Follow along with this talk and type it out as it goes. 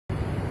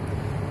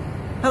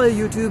Hello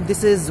YouTube,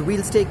 this is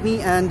WheelsTakeMe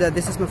and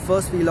this is my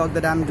first vlog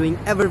that I'm doing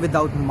ever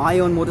without my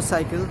own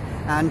motorcycle.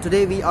 And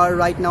today we are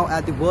right now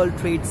at the World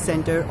Trade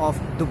Center of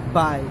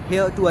Dubai,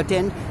 here to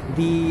attend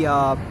the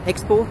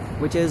expo,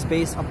 which is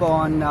based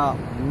upon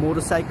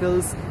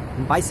motorcycles,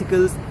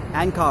 bicycles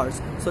and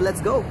cars. So let's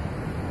go.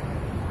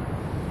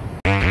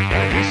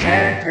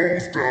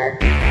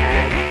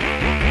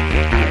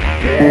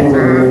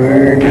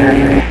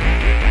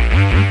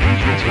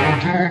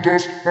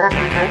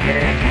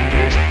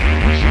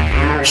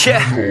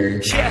 Yeah.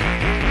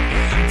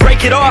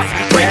 Break it off,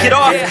 break it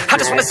off. I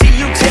just wanna see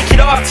you take it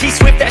off.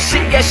 T-Swift that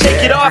shit, yeah,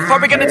 shake it off. Are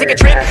we gonna take a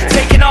trip?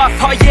 Taking off,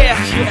 oh yeah.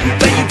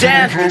 Lay you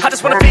down, I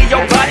just wanna feel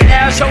your body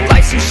now. Your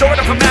life's too short,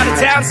 I'm from out of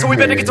town, so we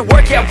better get to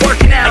work, yeah,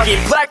 working out. I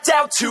get blacked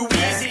out too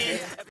easy.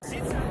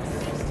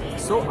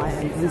 So I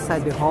am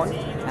inside the hall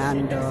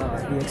and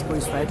the expo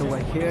is right over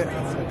here.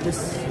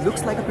 This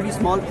looks like a pretty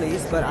small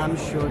place, but I'm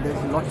sure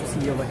there's a lot to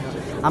see over here.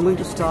 I'm going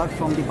to start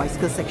from the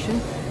bicycle section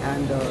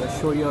and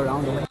show you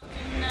around over here.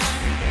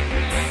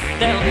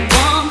 There'll be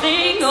one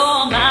thing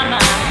on my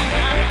mind.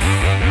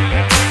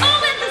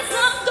 Oh, when the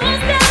sun goes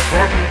down.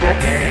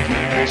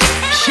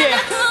 Yeah.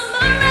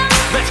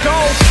 Let's go.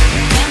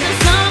 When the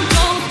sun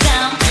goes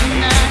down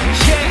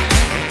tonight. Yeah.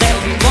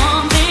 There'll be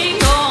one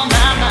thing on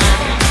my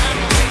mind.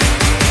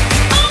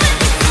 Oh, when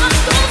the sun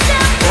goes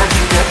down. 1,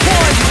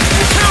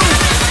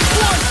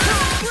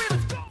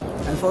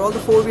 2, 3. And for all the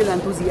four-wheel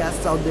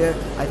enthusiasts out there,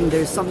 I think there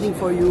is something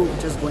for you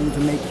which is going to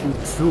make you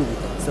true.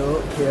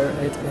 So here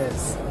it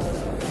is.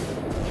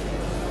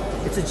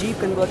 It's a Jeep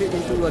converted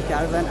into a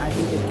caravan. I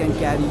think it can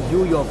carry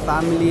you, your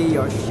family,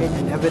 your shit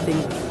and everything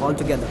all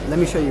together. Let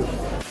me show you.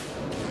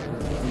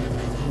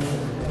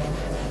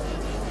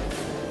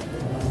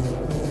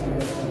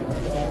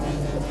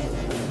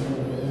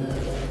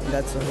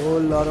 That's a whole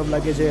lot of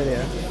luggage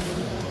area.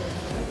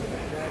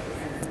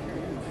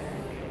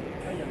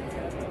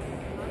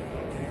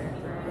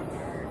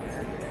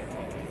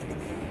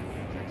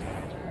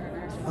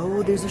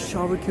 Oh, there's a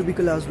shower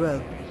cubicle as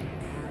well.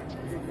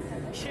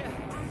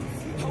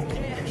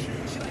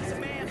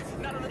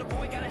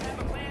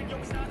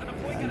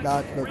 And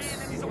that looks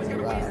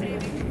rad.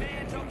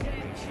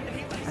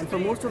 And for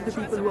most of the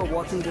people who are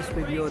watching this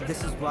video,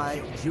 this is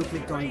why you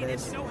clicked on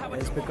this,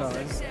 is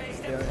because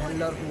there are a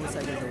lot of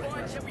motorcycles over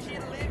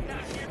here.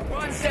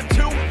 Step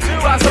 2,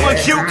 find someone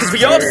cute, cause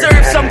we all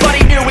deserve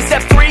somebody new. And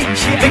step 3,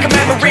 make a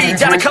memory,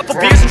 down a couple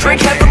beers and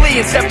drink heavily.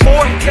 And step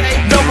 4,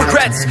 no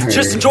regrets,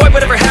 just enjoy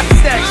whatever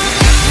happens next.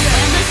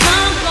 When the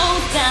sun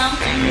goes down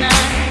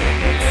tonight.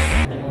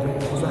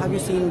 So have you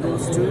seen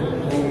those two?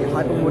 The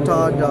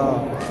Hypermotard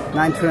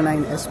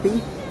 939 SP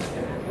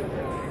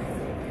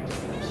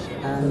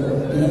and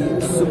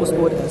the Super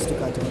Sport S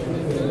Ducati.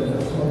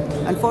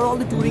 And for all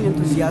the touring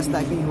enthusiasts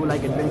like me who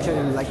like adventure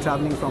and like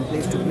traveling from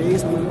place to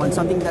place on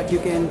something that you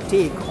can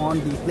take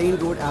on the plain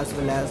road as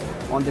well as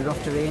on the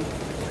rough terrain,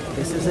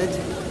 this is it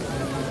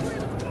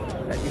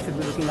that you should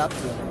be looking up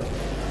to.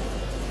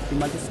 The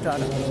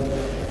Multistrada.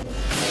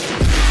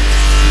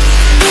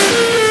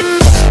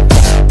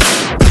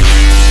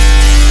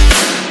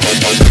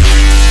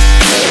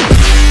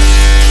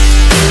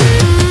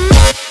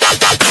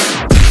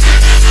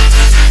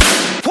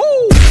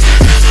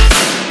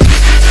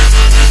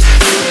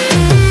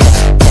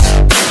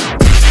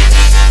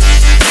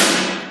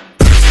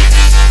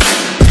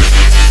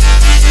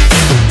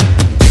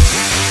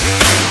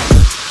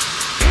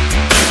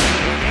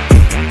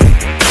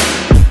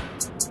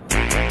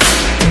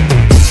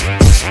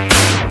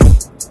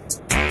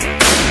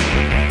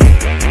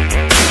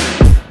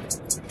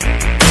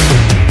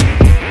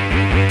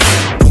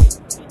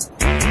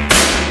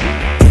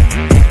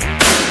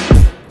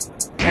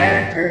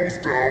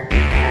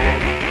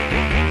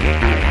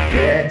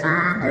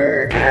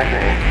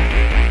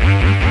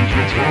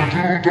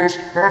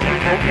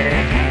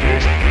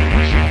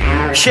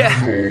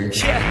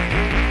 Yeah.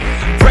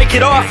 Break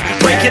it off,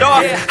 break it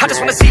off. I just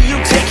wanna see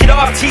you take it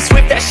off.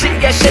 T-Swift that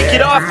shit, yeah, shake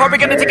it off. Are we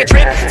gonna take a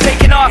trip?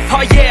 Taking off,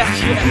 oh yeah.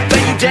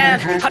 Lay you down,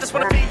 I just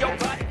wanna feel your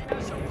body.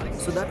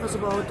 So that was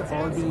about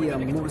all the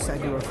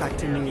motorcycle or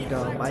factory-made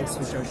bikes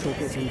which are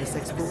showcased in this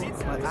expo.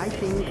 But I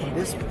think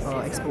this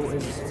expo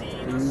is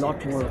a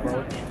lot more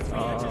about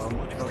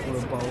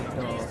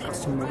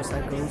custom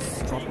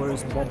motorcycles,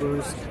 choppers,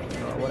 bobbers.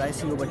 What I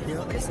see over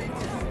here is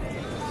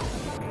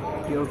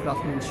pure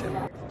craftsmanship.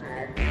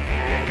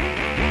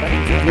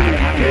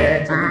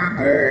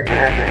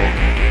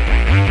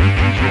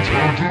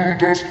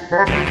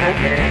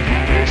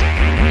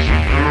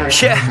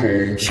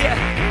 Yeah.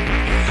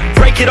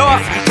 Break it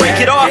off, break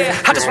it off.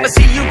 I just wanna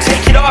see you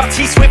take it off.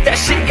 T-Swift that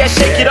shit, yeah,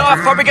 shake it off.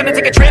 Are we gonna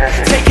take a trip?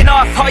 Taking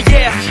off, oh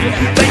yeah.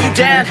 Lay you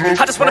down,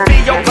 I just wanna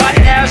feel your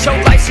body now. Your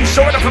life's too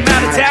short, I'm from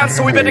out of town,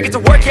 so we better get to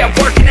work, yeah,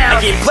 working out.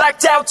 I get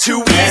blacked out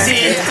too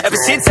easy. Ever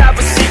since I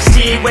was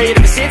 16, wait,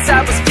 ever since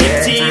I was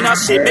 15. Oh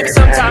shit, maybe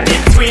sometime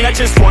in between. I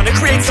just wanna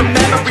create some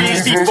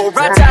memories before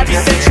I die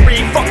this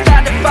century. Fuck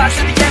 9 to 5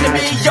 to the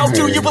enemy. Yo,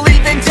 do you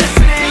believe in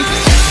destiny?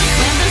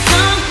 When the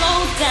sun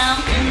goes down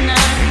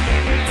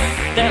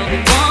tonight, there'll be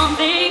one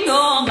thing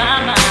on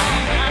my mind.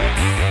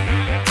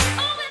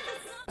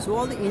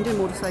 all the Indian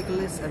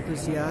motorcyclists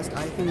enthusiasts,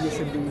 I think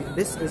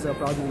this is a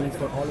proud moment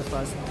for all of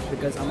us,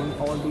 because among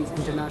all these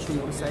international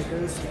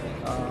motorcycles,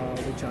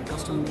 which are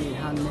custom made,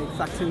 handmade,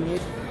 factory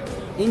made,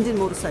 Indian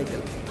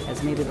motorcycle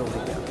has made it over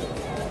here.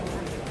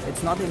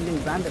 It's not the Indian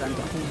brand that I'm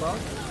talking about,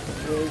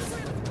 it is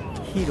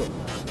Hero,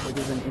 which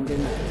is an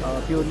Indian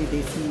purely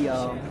Desi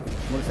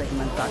motorcycle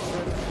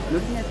manufacturer.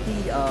 Looking at the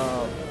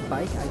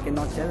bike, I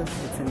cannot tell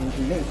it's an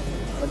Indian made,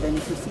 but then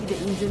if you see the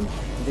engine,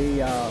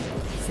 the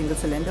single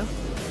cylinder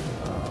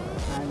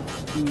and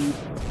the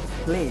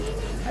blade,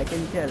 I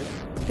can tell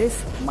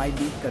this might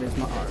be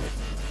Charisma R.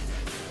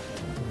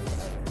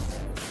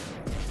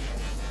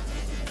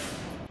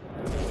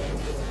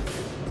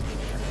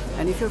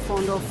 And if you're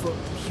fond of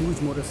huge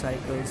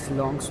motorcycles,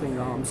 long swing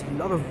arms, a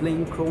lot of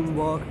bling, chrome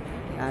work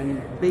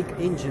and big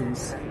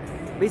engines,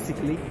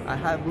 basically I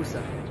have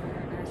Hayabusa.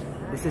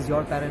 This is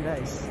your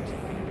paradise.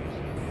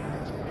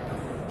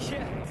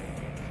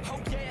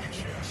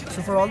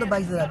 So for all the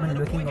bikes that I've been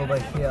looking over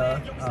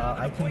here,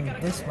 I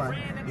think this one,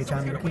 which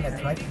I'm looking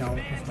at right now,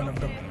 is one of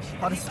the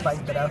hottest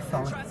bikes that I've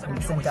found in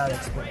this entire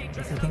expo.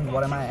 If you think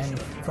what am I and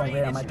from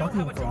where am I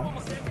talking from,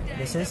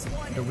 this is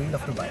the wheel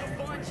of Dubai.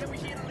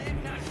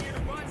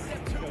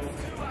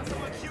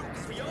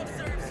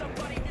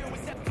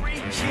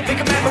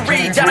 Think of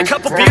memory, down a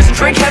couple beers and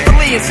drink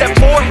heavily and step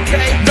forward.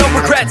 No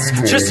regrets,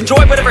 just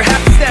enjoy whatever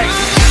happens next.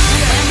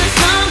 When the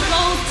sun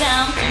goes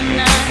down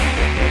tonight,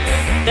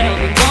 there'll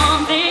be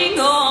one thing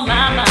on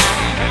my mind.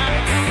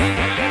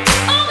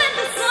 Oh, when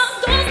the sun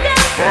goes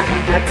down,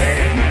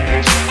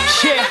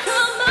 Yeah,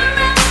 come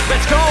around.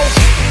 let's go.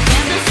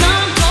 When the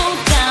sun goes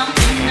down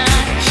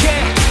tonight,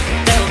 Yeah,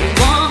 there'll be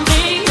one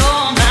thing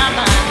on my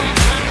mind.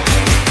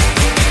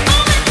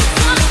 Oh, when the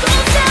sun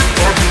goes down.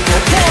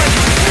 1, 2, 1,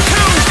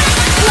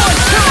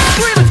 2,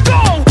 3, let's go.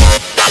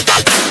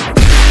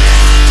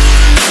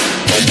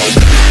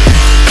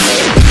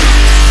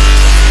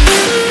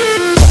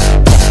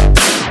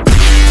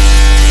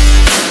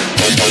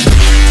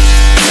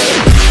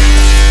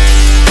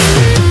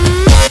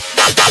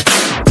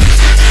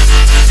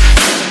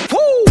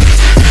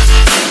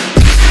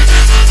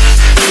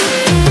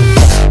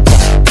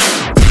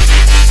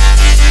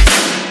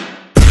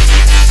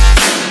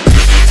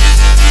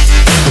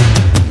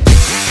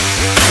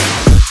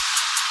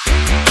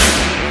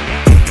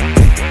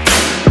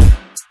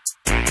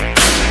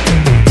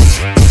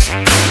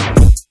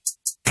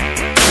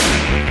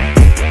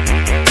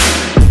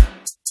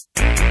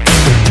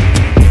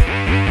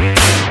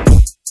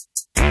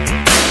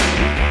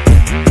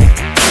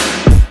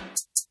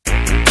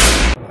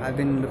 I've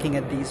been looking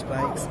at these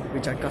bikes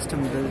which are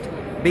custom built.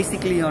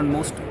 Basically on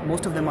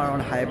most of them are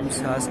on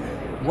Hayabusas.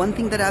 One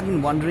thing that I've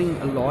been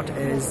wondering a lot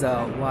is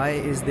why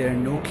is there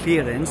no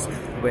clearance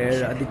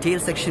where the tail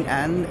section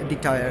and the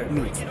tire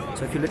meets.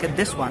 So if you look at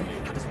this one,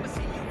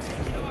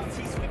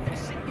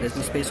 there's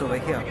no space over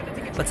here.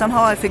 But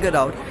somehow I figured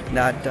out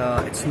that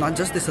it's not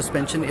just the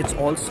suspension, it's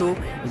also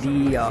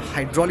the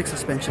hydraulic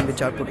suspension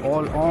which are put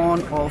all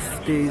on of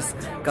these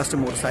custom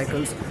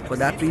motorcycles. For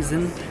that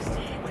reason,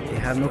 they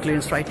have no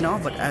clearance right now,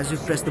 but as you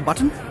press the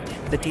button,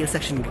 the tail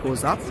section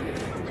goes up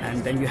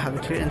and then you have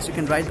the clearance. You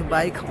can ride the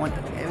bike on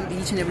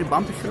each and every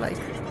bump if you like.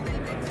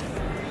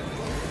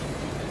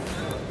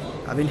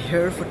 I've been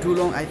here for too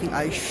long. I think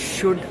I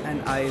should,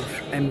 and I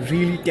am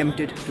really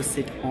tempted to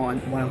sit on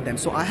one of them.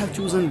 So I have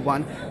chosen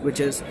one which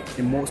is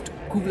the most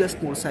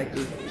coolest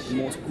motorcycle, the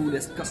most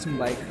coolest custom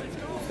bike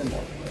of them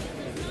all.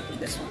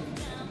 This one.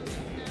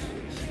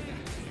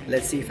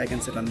 Let's see if I can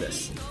sit on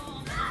this.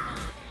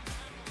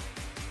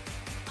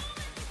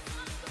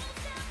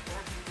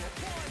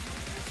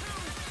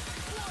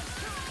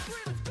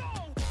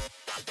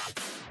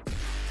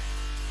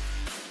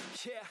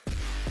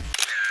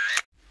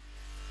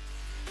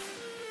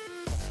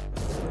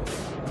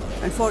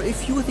 And for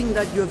if you think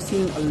that you have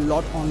seen a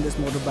lot on this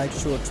motorbike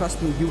show,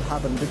 trust me, you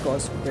haven't,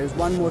 because there's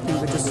one more thing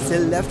which is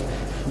still left,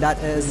 that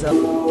is